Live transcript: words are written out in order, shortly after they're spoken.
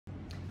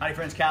Hi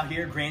friends, Cal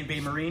here, Grand Bay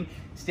Marine,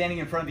 standing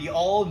in front of the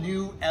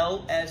all-new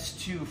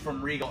LS2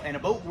 from Regal, and a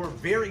boat we're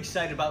very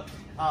excited about.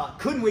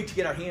 Couldn't wait to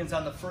get our hands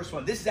on the first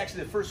one. This is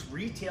actually the first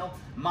retail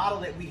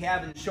model that we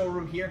have in the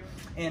showroom here,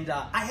 and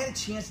I had a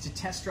chance to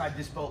test drive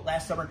this boat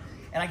last summer,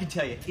 and I can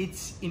tell you,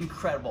 it's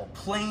incredible.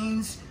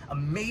 Planes,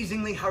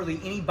 amazingly, hardly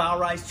any bow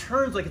rise,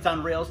 turns like it's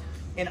on rails,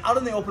 and out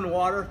in the open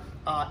water,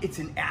 it's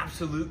an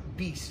absolute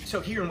beast.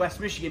 So here in West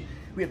Michigan,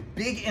 we have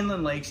big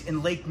inland lakes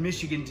and Lake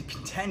Michigan to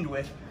contend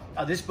with.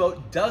 This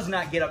boat does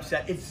not get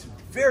upset. It's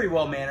very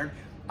well mannered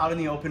out in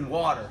the open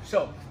water.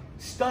 So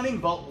stunning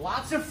boat,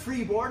 lots of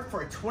freeboard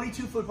for a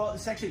 22-foot boat.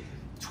 It's actually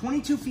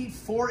 22 feet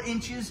 4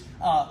 inches,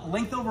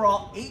 length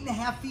overall,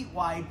 8.5 feet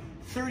wide,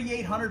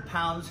 3,800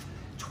 pounds,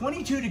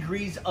 22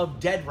 degrees of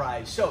dead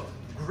rise. So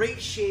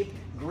great shape,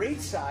 great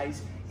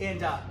size,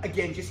 and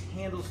again, just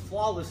handles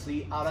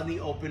flawlessly out on the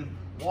open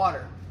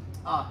water.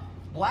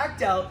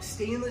 Blacked out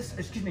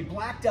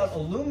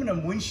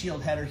aluminum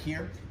windshield header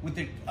here with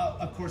the,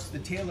 of course, the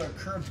Taylor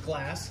curved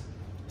glass,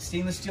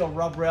 stainless steel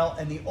rub rail,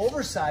 and the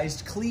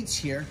oversized cleats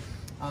here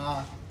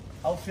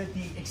outfit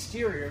the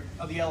exterior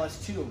of the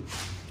LS2.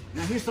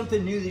 Now here's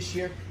something new this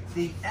year,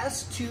 the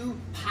S2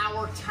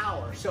 Power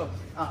Tower. So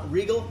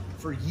Regal,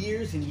 for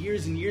years and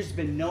years and years, has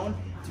been known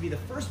to be the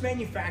first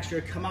manufacturer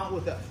to come out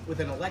with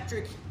an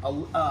electric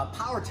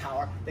power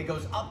tower that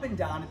goes up and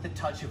down at the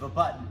touch of a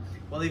button.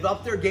 Well, they've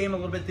upped their game a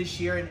little bit this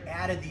year and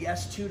added the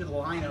S2 to the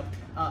lineup.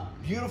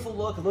 Beautiful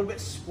look, a little bit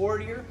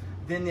sportier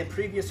than the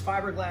previous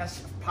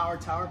fiberglass power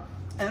tower.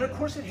 And then of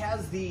course it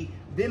has the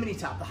bimini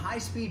top, the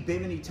high-speed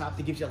bimini top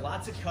that gives you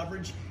lots of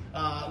coverage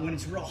when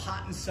it's real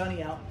hot and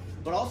sunny out,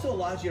 but also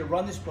allows you to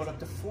run this boat up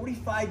to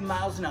 45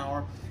 miles an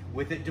hour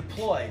with it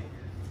deployed.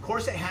 Of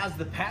course, it has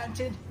the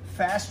patented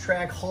fast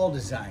track hull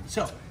design.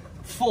 So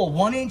full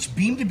 1-inch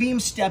beam to beam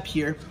step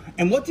here.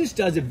 And what this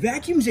does, it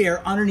vacuums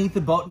air underneath the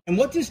boat. And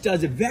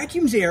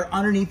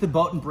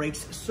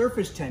breaks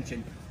surface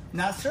tension.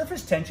 Now,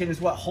 surface tension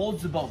is what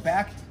holds the boat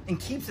back and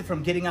keeps it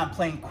from getting on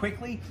plane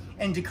quickly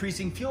and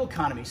decreasing fuel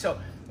economy. So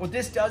what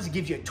this does, it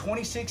gives you a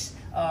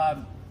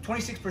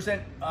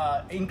 26%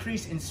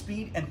 increase in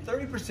speed and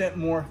 30%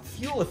 more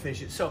fuel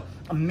efficient. So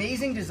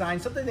amazing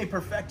design, something they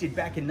perfected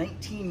back in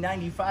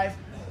 1995,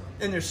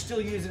 and they're still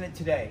using it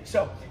today.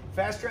 So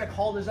fast track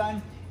hull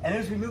design. And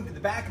as we move to the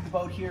back of the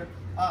boat here,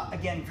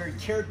 again, very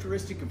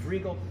characteristic of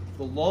Regal,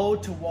 the low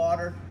to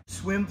water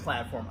swim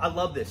platform. I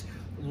love this.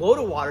 Low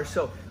to water,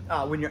 so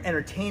when you're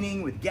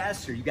entertaining with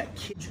guests or you got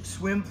kids,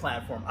 swim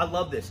platform. I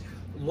love this.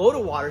 Low to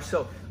water,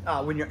 so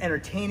when you're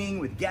entertaining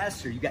with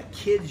guests or you got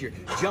kids, you're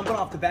jumping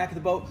off the back of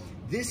the boat,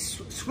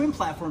 this swim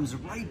platform is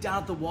right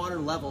down at the water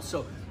level.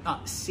 So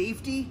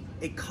safety,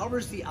 it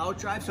covers the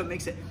outdrive, so it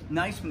makes it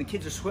nice when the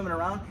kids are swimming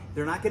around.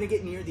 They're not gonna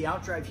get near the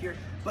outdrive here,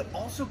 but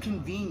also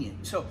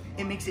convenient. So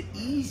it makes it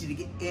easy to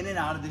get in and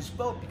out of this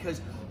boat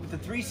because with the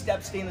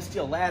 3-step stainless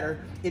steel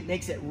ladder, it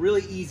makes it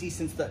really easy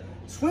since the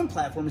swim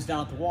platform is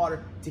down at the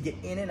water to get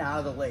in and out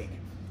of the lake.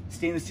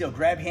 Stainless steel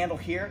grab handle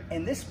here,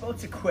 and this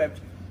boat's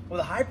equipped with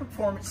a high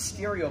performance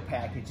stereo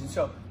package. And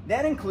so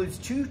that includes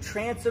 2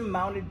 transom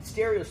mounted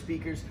stereo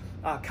speakers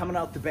coming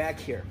out the back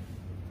here.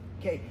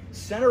 Okay,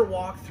 center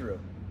walkthrough.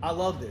 I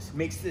love this.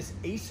 Makes this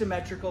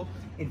asymmetrical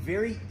and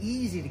very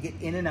easy to get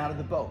in and out of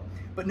the boat.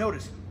 But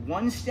notice,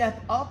 1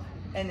 step up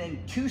and then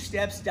 2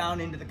 steps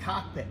down into the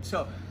cockpit.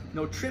 So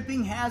no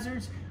tripping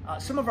hazards.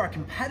 Some of our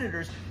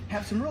competitors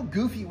have some real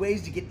goofy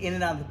ways to get in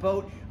and out of the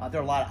boat. There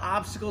are a lot of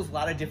obstacles, a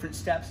lot of different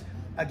steps.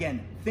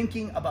 Again,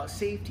 thinking about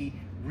safety,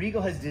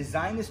 Regal has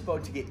designed this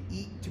boat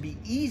to be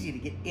easy to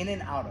get in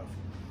and out of.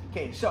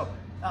 Okay, so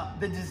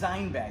the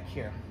design back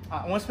here.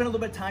 I want to spend a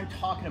little bit of time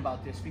talking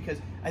about this because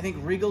I think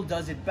Regal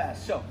does it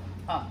best. So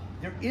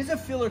there is a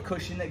filler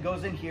cushion that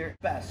goes in here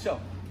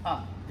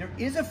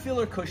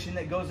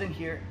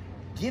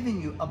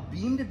giving you a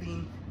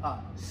beam-to-beam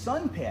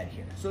sun pad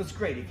here. So it's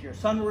great. If you're a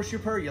sun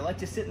worshiper, you like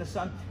to sit in the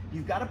sun,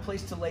 you've got a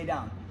place to lay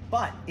down.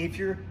 But if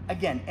you're,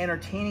 again,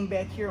 entertaining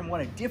back here and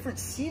want a different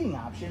seating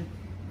option,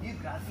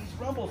 you've got these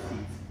rumble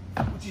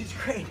seats, which is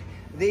great.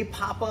 They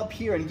pop up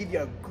here and give you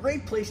a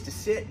great place to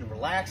sit and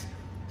relax.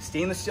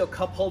 Stainless steel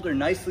cup holder,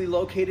 nicely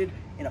located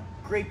in a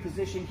great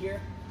position here.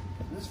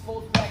 This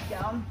folds back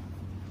down,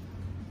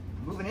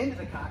 moving into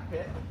the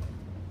cockpit.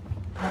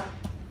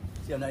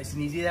 See how nice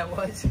and easy that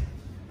was?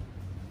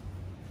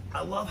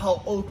 I love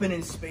how open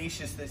and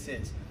spacious this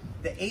is.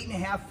 The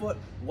 8.5-foot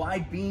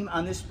wide beam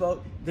on this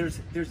boat, there's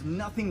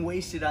nothing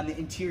wasted on the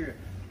interior.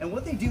 And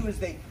what they do is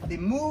they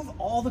move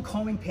all the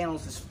combing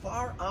panels as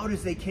far out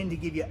as they can to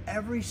give you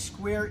every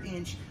square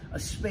inch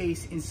of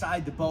space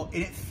inside the boat,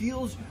 and it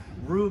feels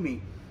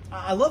roomy.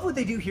 I love what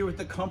they do here with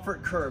the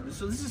comfort curve.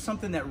 So this is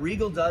something that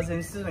Regal does, and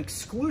it's an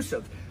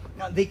exclusive.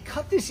 Now, they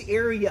cut this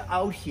area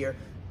out here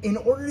in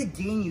order to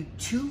gain you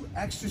 2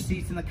 extra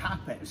seats in the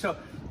cockpit. So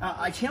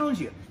I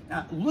challenge you,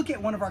 look at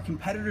one of our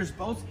competitors'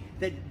 boats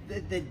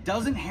that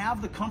doesn't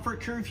have the comfort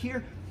curve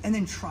here, and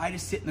then try to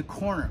sit in the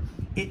corner.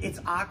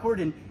 It's awkward,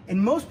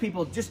 and most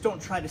people just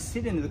don't try to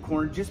sit into the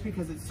corner just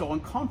because it's so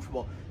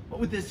uncomfortable. But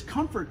with this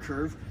comfort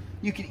curve,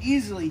 you can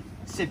easily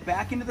sit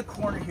back into the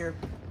corner here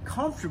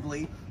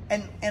comfortably.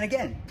 And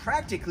again,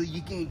 practically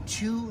you gain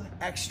 2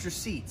 extra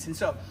seats. And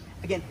so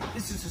again,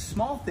 this is a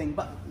small thing,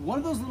 but one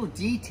of those little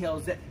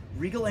details that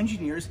Regal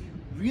engineers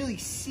really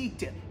seek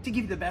to give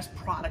you the best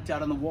product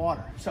out on the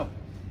water. So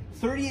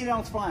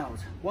 38-ounce finals.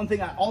 One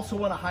thing I also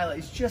want to highlight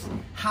is just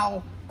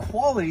how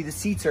quality the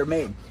seats are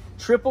made.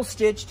 Triple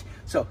stitched,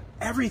 so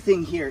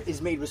everything here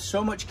is made with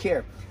so much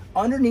care.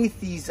 Underneath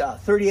these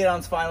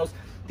 38-ounce finals,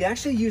 they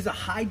actually use a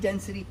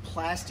high-density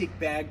plastic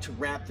bag to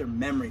wrap their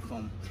memory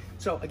foam.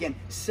 So again,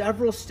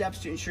 several steps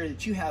to ensure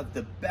that you have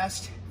the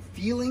best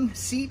feeling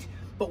seat,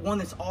 but one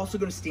that's also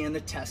going to stand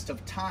the test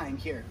of time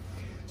here.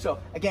 So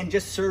again,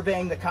 just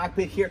surveying the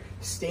cockpit here,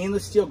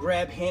 stainless steel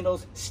grab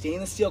handles,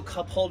 stainless steel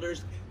cup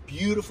holders,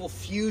 beautiful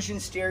fusion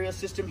stereo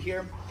system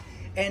here.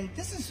 And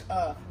this is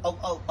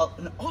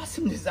an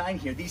awesome design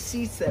here. These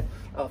seats that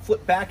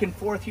flip back and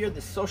forth here,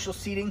 the social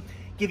seating,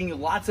 giving you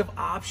lots of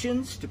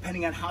options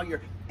depending on how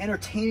you're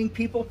entertaining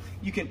people.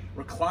 You can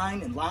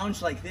recline and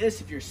lounge like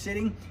this if you're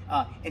sitting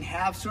and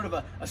have sort of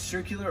a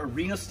circular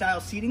arena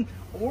style seating,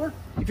 or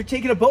if you're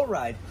taking a boat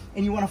ride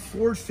and you want a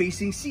forward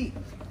facing seat.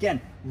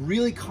 Again,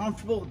 really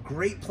comfortable,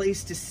 great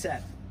place to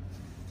sit.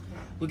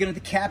 Looking at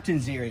the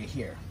captain's area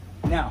here.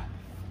 Now,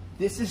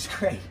 this is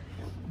great.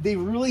 They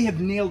really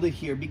have nailed it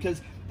here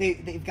because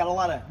they've got a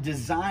lot of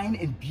design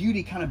and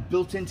beauty kind of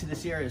built into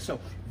this area. So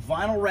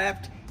vinyl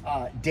wrapped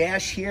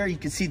dash here. You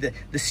can see the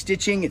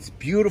stitching. It's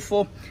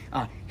beautiful.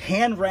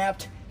 Hand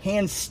wrapped,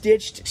 hand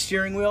stitched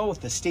steering wheel with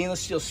the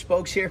stainless steel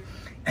spokes here.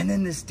 And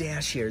then this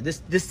dash here,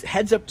 this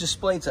heads up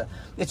display.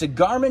 It's a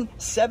Garmin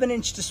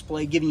 7-inch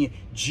display giving you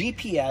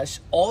GPS,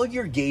 all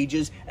your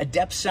gauges, a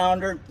depth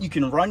sounder. You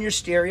can run your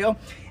stereo,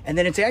 and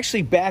then it's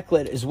actually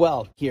backlit as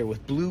well here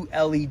with blue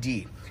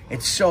LED.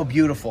 It's so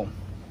beautiful.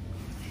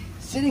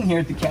 Sitting here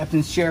at the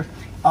captain's chair,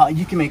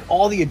 you can make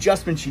all the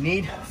adjustments you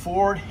need,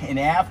 forward and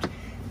aft,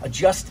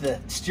 adjust the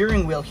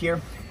steering wheel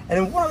here. And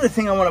then one other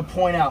thing I want to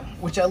point out,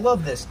 which I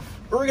love this,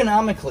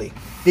 ergonomically,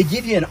 they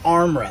give you an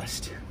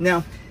armrest.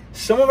 Now,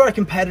 some of our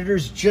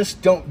competitors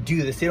just don't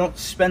do this. They don't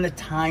spend the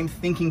time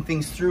thinking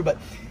things through, but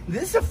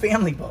this is a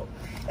family boat.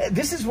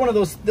 This is one of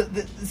those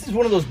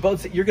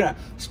boats that you're gonna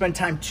spend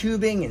time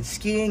tubing and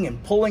skiing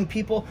and pulling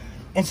people.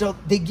 And so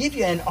they give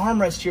you an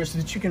armrest here so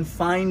that you can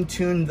fine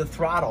tune the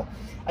throttle.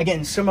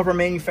 Again, some of our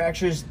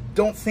manufacturers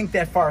don't think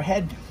that far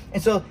ahead.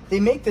 And so they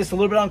make this a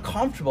little bit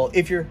uncomfortable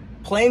if you're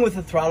playing with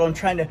the throttle and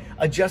trying to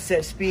adjust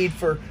that speed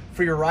for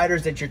your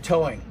riders that you're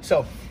towing.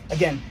 So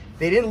again,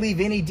 they didn't leave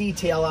any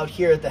detail out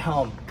here at the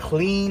helm.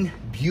 Clean,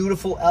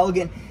 beautiful,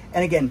 elegant,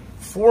 and again,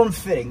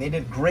 form-fitting. They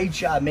did a great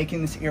job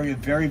making this area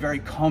very, very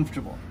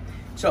comfortable.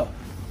 So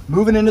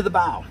moving into the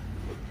bow.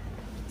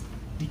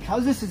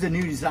 Because this is a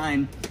new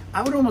design,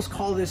 I would almost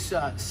call this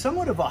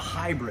somewhat of a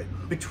hybrid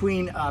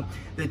between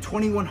the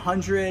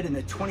 2100 and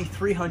the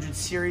 2300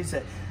 series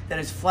that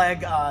is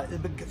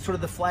sort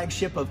of the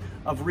flagship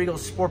of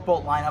Regal's sport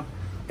boat lineup.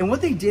 And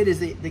what they did is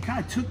they kind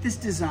of took this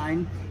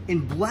design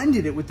and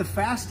blended it with the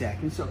Fast Deck.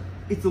 And so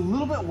it's a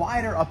little bit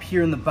wider up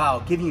here in the bow,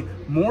 giving you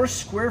more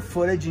square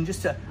footage and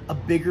just a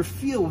bigger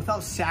feel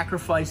without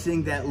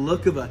sacrificing that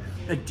look of a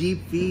deep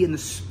V and the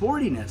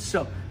sportiness.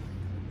 So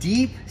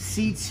deep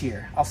seats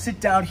here. I'll sit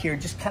down here,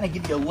 just kind of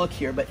give you a look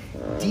here, but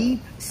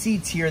deep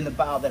seats here in the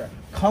bow that are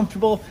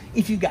comfortable.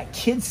 If you've got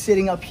kids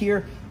sitting up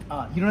here,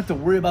 you don't have to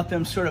worry about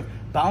them sort of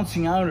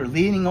bouncing out or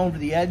leaning over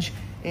the edge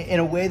in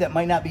a way that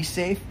might not be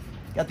safe.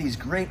 Got these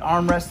great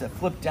armrests that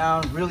flip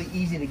down, really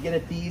easy to get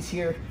at these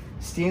here.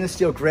 Stainless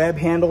steel grab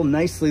handle,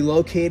 nicely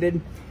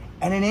located,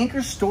 and an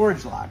anchor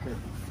storage locker.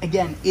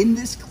 Again, in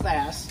this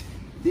class,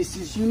 this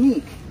is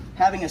unique,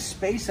 having a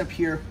space up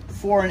here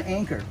for an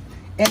anchor.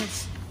 And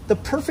it's the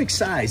perfect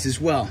size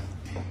as well.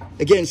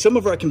 Again, some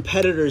of our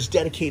competitors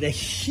dedicate a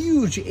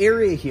huge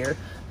area here,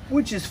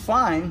 which is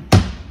fine,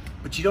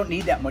 but you don't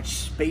need that much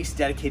space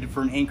dedicated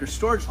for an anchor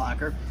storage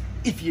locker.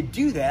 If you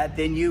do that,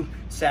 then you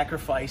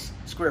sacrifice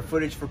square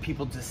footage for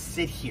people to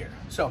sit here.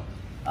 So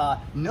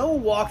no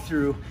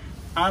walkthrough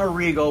on a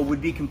Regal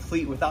would be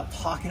complete without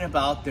talking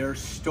about their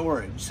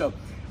storage. So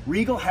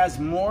Regal has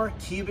more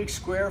cubic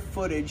square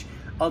footage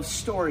of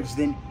storage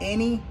than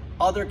any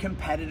other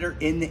competitor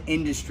in the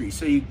industry.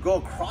 So you go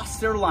across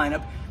their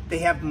lineup, they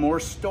have more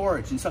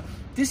storage. And so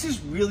this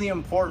is really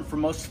important for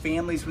most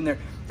families when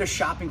they're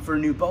shopping for a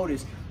new boat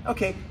is,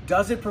 okay,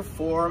 does it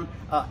perform?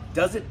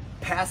 Does it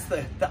pass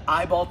the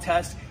eyeball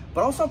test?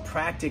 But also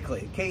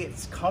practically, okay,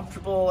 it's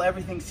comfortable,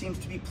 everything seems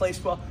to be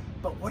placed well,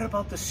 but what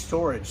about the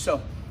storage?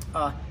 So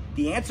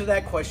the answer to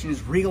that question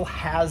is Regal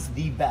has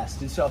the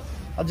best. And so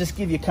I'll just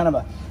give you kind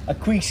of a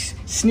quick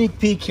sneak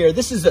peek here.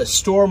 This is a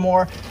store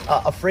more,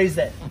 a phrase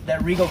that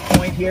Regal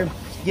coined here,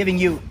 giving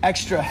you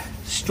extra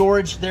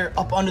storage there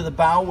up under the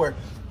bow where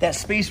that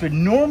space would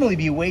normally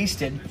be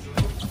wasted.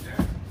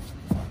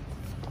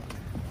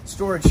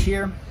 Storage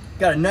here.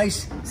 Got a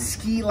nice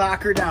ski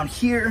locker down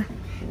here.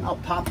 I'll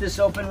pop this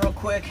open real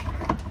quick.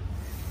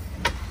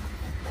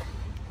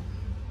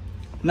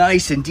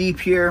 Nice and deep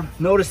here.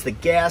 Notice the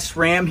gas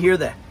ram here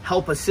that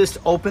help assist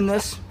open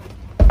this.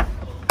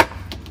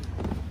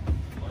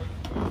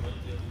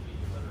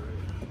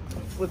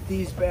 flip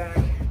these back.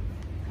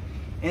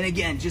 And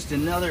again, just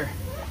another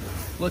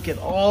look at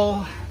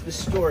all the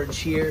storage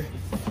here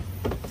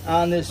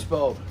on this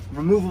boat.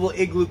 Removable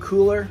igloo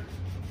cooler.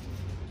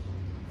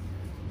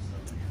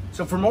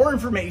 So for more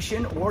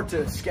information or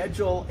to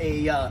schedule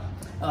a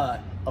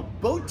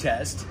boat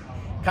test,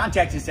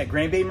 contact us at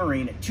Grand Bay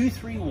Marine at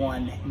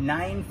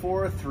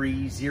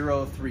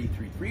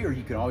 231-943-0333, or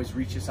you can always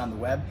reach us on the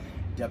web,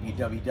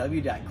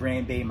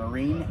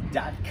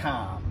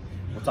 www.grandbaymarine.com.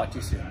 We'll talk to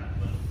you soon.